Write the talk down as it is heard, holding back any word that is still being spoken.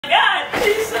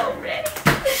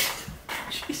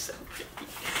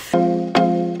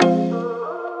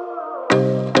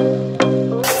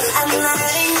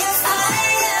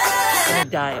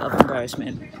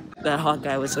embarrassment. That hot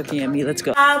guy was looking at me. Let's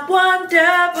go. I wonder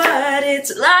what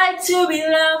it's like to be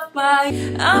loved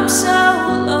by. I'm so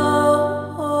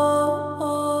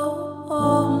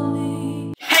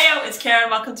lonely. Hey yo, it's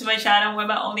Karen. Welcome to my channel where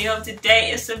my only hope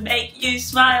today is to make you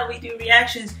smile. We do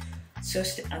reactions. So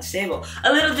unstable.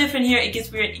 A little different here. It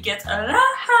gets weird. It gets a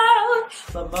loud.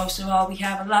 But most of all, we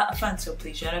have a lot of fun. So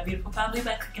please join our beautiful family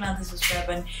by clicking on the subscribe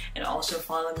button and also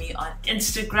follow me on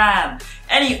Instagram.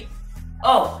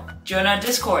 Join our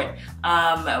Discord.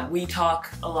 We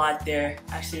talk a lot there.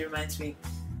 Actually, it reminds me,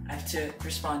 I have to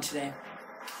respond today.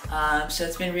 So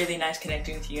it's been really nice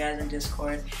connecting with you guys on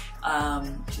Discord,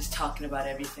 just talking about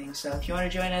everything. So if you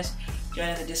want to join us, join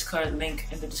in the Discord, link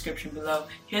in the description below.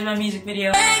 Here's my music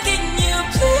video.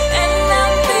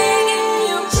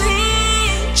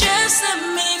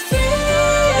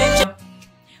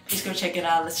 Please go check it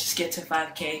out. Let's just get to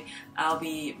 5K. I'll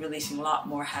be releasing a lot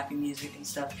more happy music and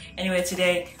stuff. Anyway,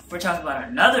 today we're talking about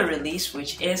another release,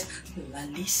 which is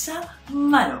Lalisa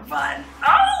Manovan.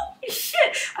 Oh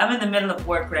shit! I'm in the middle of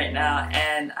work right now,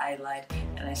 and I lied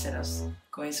and I said I was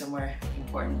going somewhere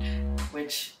important,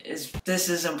 which is this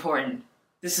is important.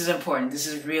 This is important. This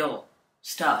is real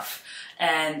stuff.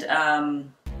 And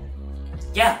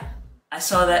yeah, I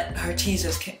saw that her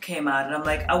teasers came out, and I'm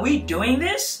like, are we doing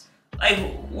this? Like,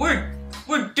 we're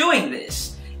doing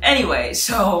this. Anyway,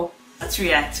 so let's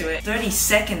react to it. 30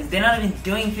 seconds. They're not even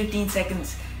doing 15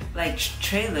 seconds like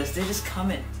trailers. They're just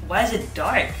coming. Why is it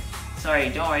dark? Sorry,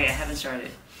 don't worry, I haven't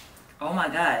started. Oh my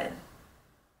god.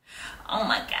 Oh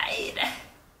my god.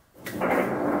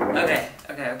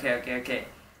 Okay.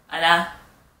 Ana,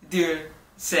 deux,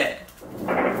 set.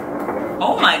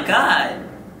 Oh my god.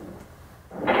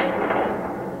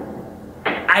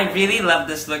 I really love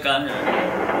this look on her.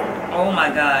 Oh my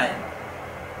god.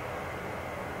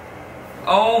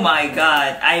 Oh my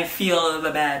god. I feel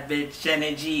the bad bitch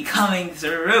energy coming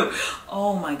through.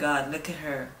 Oh my god, look at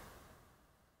her.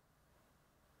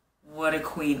 What a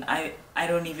queen. I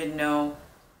don't even know.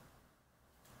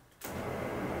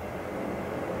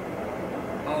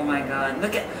 Oh my god.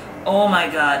 Look at, oh my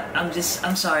god.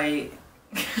 I'm sorry.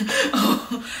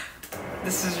 Oh,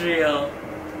 this is real.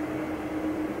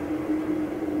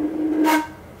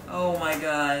 Oh my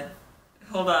god.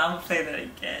 Hold on, I'm gonna play that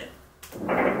again.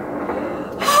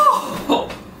 Oh,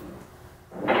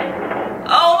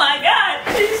 oh my god,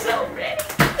 she's so pretty.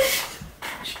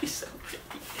 She's so pretty.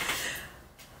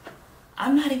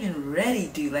 I'm not even ready,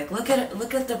 dude. Like, look at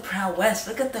the prowess.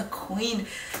 Look at the queen.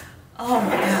 Oh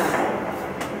my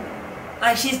god.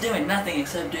 Like, she's doing nothing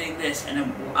except doing this, and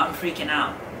I'm freaking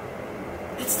out.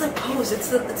 It's the pose. It's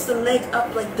the leg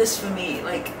up like this for me.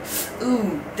 Like,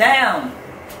 ooh, damn.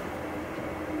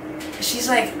 She's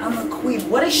like, I'm a queen.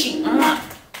 What is she on?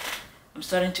 I'm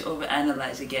starting to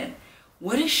overanalyze again.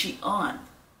 What is she on?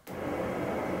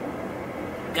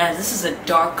 Guys, this is a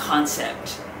dark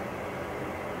concept.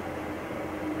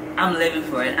 I'm living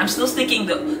for it. I'm still thinking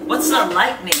what's the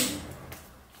lightning?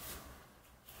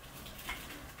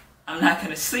 I'm not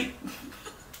gonna sleep.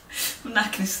 I'm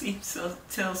not gonna sleep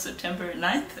till September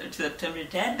 9th or September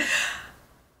 10th.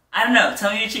 I don't know.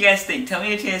 Tell me what you guys think. Tell me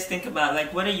what you guys think about,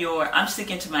 like, what are your... I'm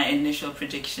sticking to my initial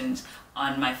predictions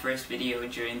on my first video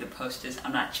during the posters.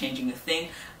 I'm not changing a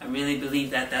thing. I really believe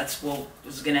that that's what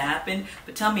was going to happen.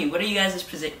 But tell me, what are you guys'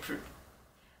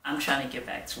 I'm trying to get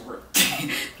back to work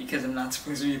because I'm not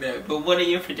supposed to be there. But what are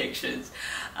your predictions?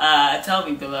 Tell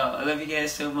me below. I love you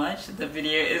guys so much. The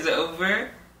video is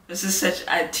over. This is such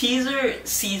a teaser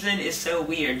season is so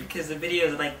weird because the video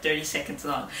is like 30 seconds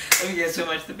long. Love you guys so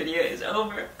much. The video is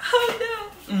over.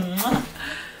 Oh no. Mwah.